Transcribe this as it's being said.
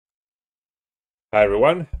Hi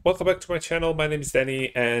everyone, welcome back to my channel. My name is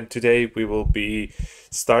Danny, and today we will be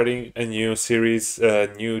starting a new series,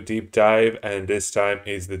 a new deep dive, and this time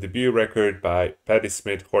is the debut record by Patti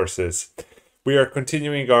Smith Horses. We are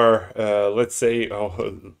continuing our,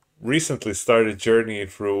 recently started journey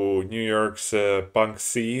through New York's punk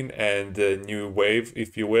scene and new wave,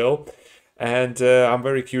 if you will. And I'm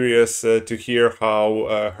very curious to hear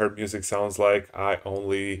how her music sounds like. I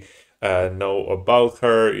only know about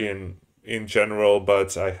her in general,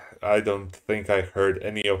 but I don't think I heard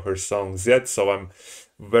any of her songs yet, so I'm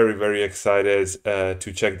very excited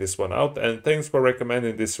to check this one out. And thanks for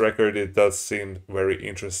recommending this record. It does seem very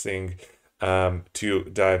interesting to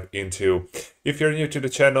dive into. If you're new to the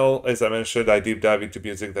channel, as I mentioned, I deep dive into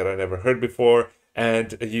music that I never heard before,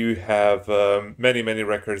 and you have many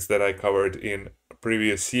records that I covered in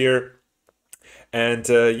previous year. And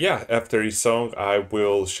yeah, after each song, I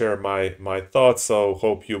will share my thoughts. So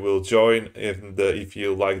hope you will join. If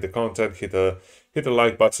you like the content, hit the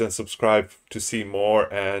like button, subscribe to see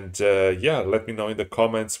more, and yeah, let me know in the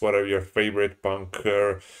comments what are your favorite punk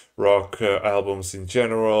rock albums in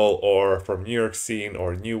general, or from New York scene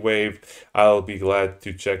or new wave. I'll be glad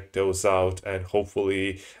to check those out, and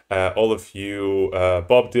hopefully all of you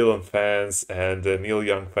Bob Dylan fans and Neil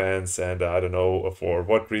Young fans, and I don't know for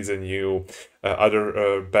what reason you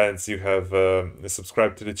other bands you have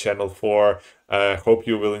subscribed to the channel for. Hope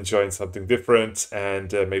you will enjoy something different,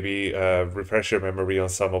 and maybe refresh your memory on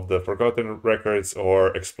some of the forgotten records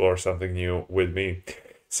or explore something new with me.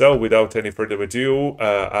 So without any further ado,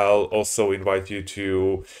 I'll also invite you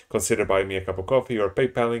to consider buying me a cup of coffee or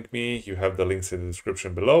PayPaling me. You have the links in the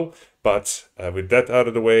description below. But with that out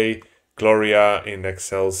of the way, Gloria in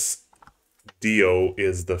Excel's Dio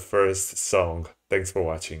is the first song. Thanks for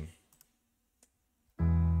watching.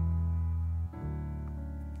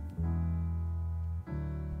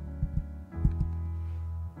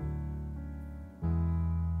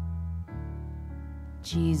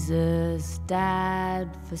 Jesus died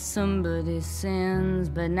for somebody's sins,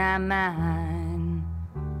 but not mine.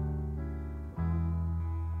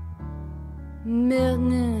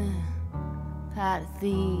 Milton, pot of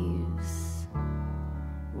thieves,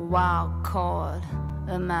 wild cord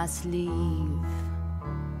of my sleeve,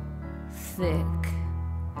 thick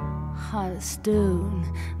heart of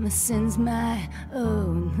stone. My sins my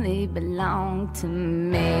own, they belong to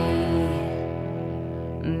me.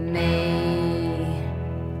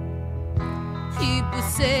 People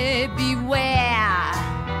say beware,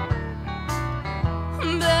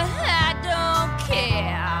 but I don't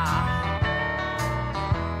care.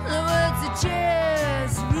 The words are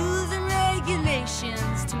just rules and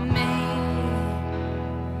regulations to me.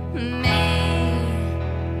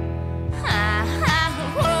 I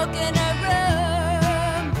walk in a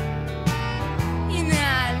room, you know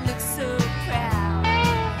I look so proud.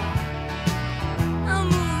 I'm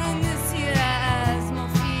moving this here asthma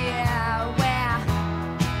fear, where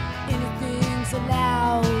anything's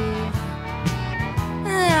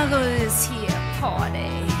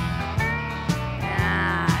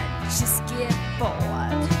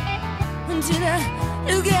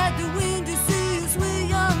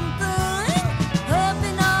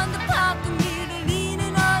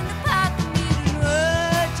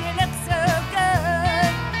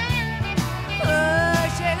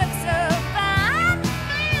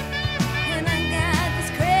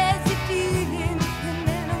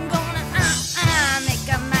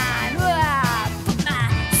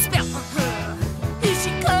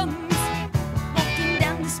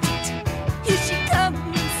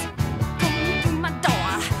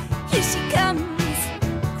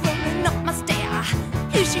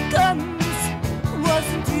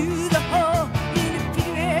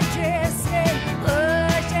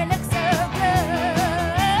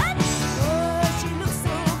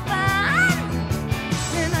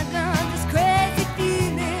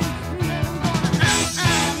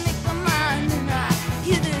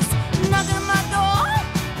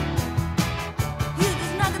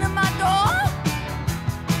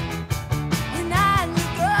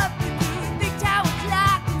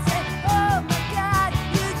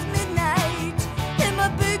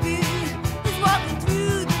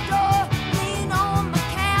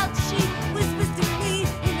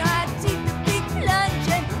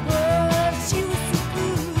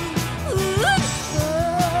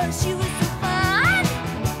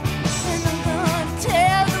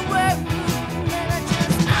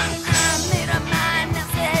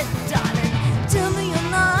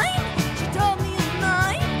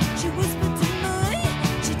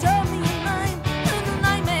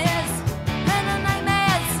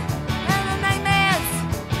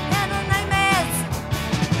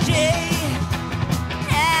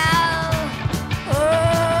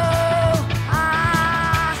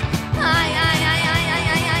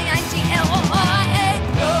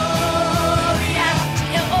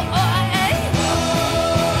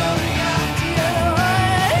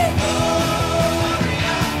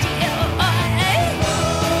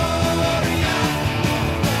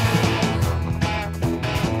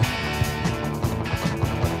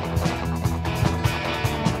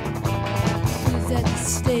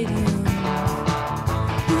stadium.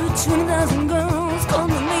 20,000 girls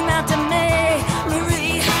come running out to me.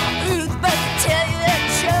 Marie, Ruth, but tell you the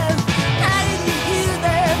truth. I didn't hear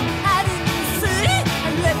them, I didn't see.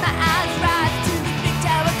 I let my eyes rise to the big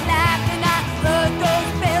tower clock, and I heard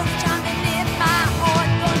those bells chiming in my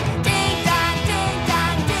heart, going ding dong, ding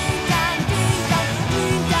dong, ding dong, ding dong,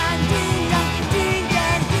 ding dong, ding dong, ding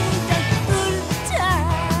dong, ding dong. All the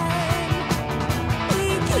time when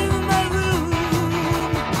you came in my room,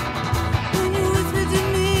 when you whispered to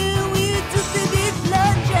me, when you took the deep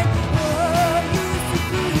plunge, and oh, you were so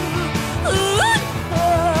cool. Ooh,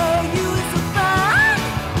 oh, you were so fun.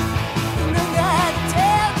 And I gotta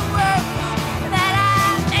tell the world that I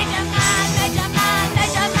made your mind, made your mind,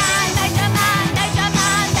 made your mind, made your mind, made your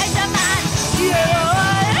mind, made your mind.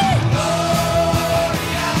 G-L-O-R-A.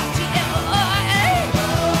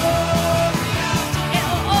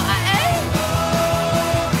 G-L-O-R-A.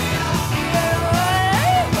 G-L-O-R-A.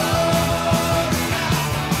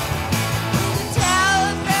 The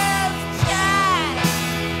tower bells chime.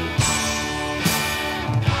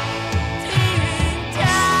 Ding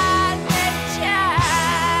dong, they chime.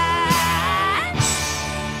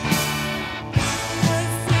 I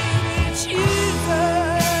see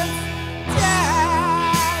Jesus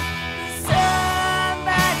died for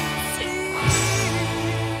somebody sins,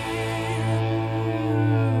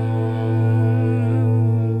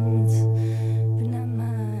 but not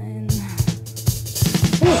mine.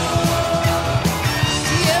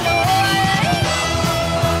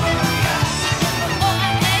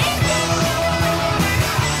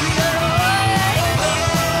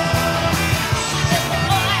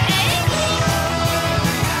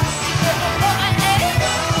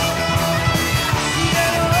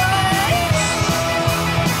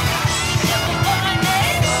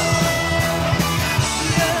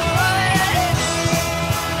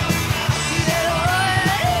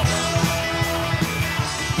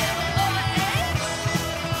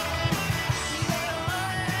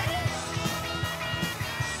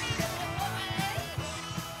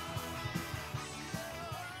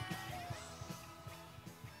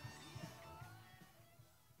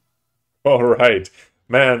 All right.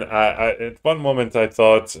 Man, at one moment I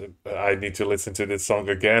thought I need to listen to this song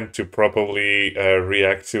again to properly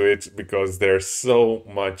react to it because there's so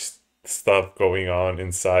much stuff going on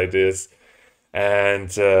inside this.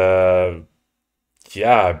 And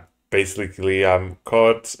yeah, basically I'm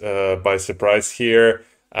caught by surprise here.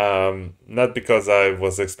 Not because I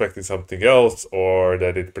was expecting something else or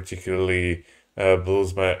that it particularly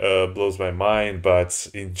blows my mind, but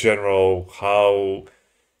in general how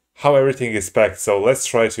everything is packed. So let's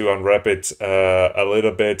try to unwrap it a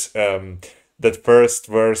little bit. That first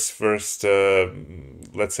verse,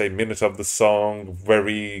 let's say minute of the song,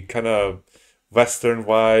 very kind of Western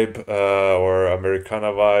vibe or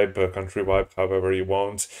Americana vibe, country vibe, however you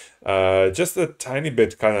want. Just a tiny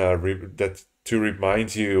bit kind of that to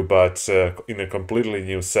remind you, but in a completely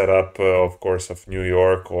new setup, of course, of New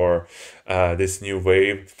York or this new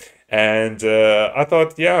wave. And I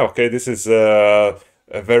thought, yeah, okay, this is a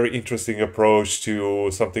very interesting approach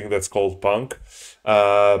to something that's called punk.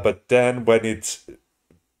 But then when it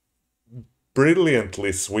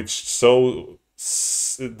brilliantly switched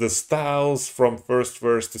the styles from first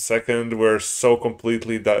verse to second were so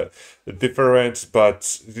completely different,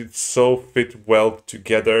 but it so fit well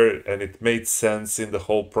together and it made sense in the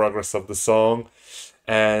whole progress of the song.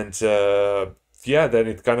 And yeah, then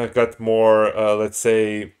it kind of got more, let's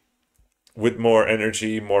say, with more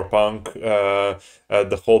energy, more punk.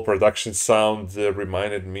 The whole production sound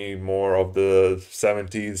reminded me more of the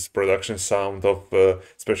 70s production sound of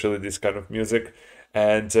especially this kind of music.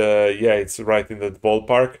 And yeah, it's right in that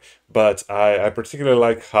ballpark. But I particularly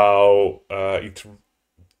like how it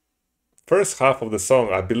first half of the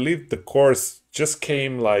song, I believe the chorus just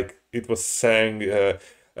came like it was sang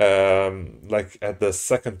like at the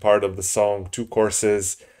second part of the song, two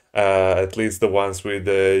choruses, at least the ones with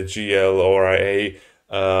the GLORA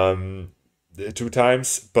two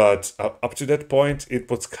times. But up to that point, it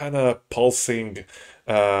was kind of pulsing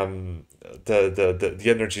the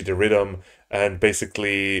energy, the rhythm, and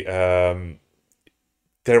basically there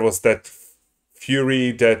was that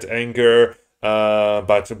fury, that anger,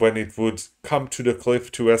 but when it would come to the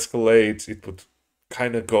cliff to escalate, it would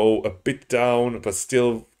kind of go a bit down, but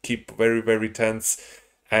still keep very, very tense.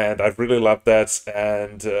 And I really love that.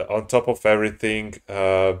 And on top of everything,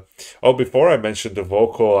 oh, before I mentioned the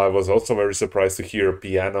vocal, I was also very surprised to hear a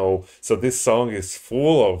piano. So this song is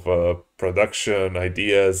full of production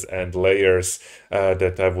ideas and layers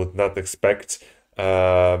that I would not expect.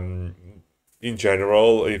 in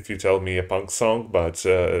general if you tell me a punk song, but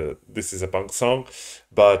this is a punk song.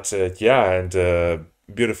 But yeah, and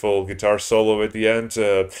beautiful guitar solo at the end,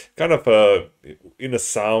 kind of in a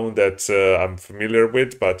sound that I'm familiar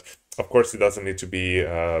with, but of course it doesn't need to be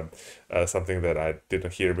something that I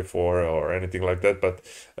didn't hear before or anything like that, but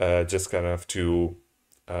just kind of to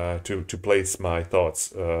place my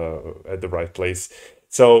thoughts at the right place.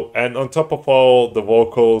 So, and on top of all the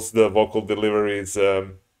vocals, the vocal delivery is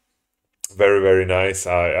very very nice.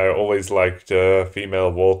 I always liked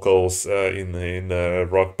female vocals in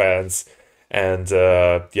rock bands, and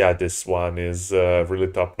yeah, this one is really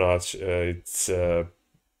top notch. It's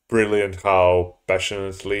brilliant how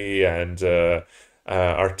passionately and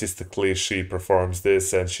artistically she performs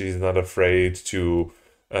this, and she's not afraid to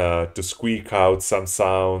squeak out some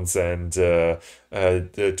sounds and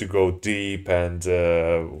to go deep and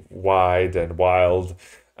wide and wild.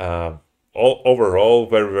 All overall,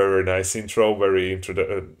 very very nice intro,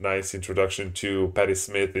 nice introduction to Patti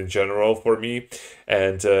Smith in general for me,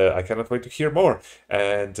 and I cannot wait to hear more.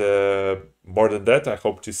 And more than that, I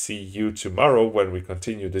hope to see you tomorrow when we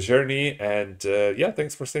continue the journey. And yeah,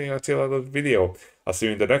 thanks for staying until the video. I'll see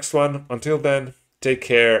you in the next one. Until then, take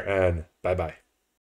care and bye bye.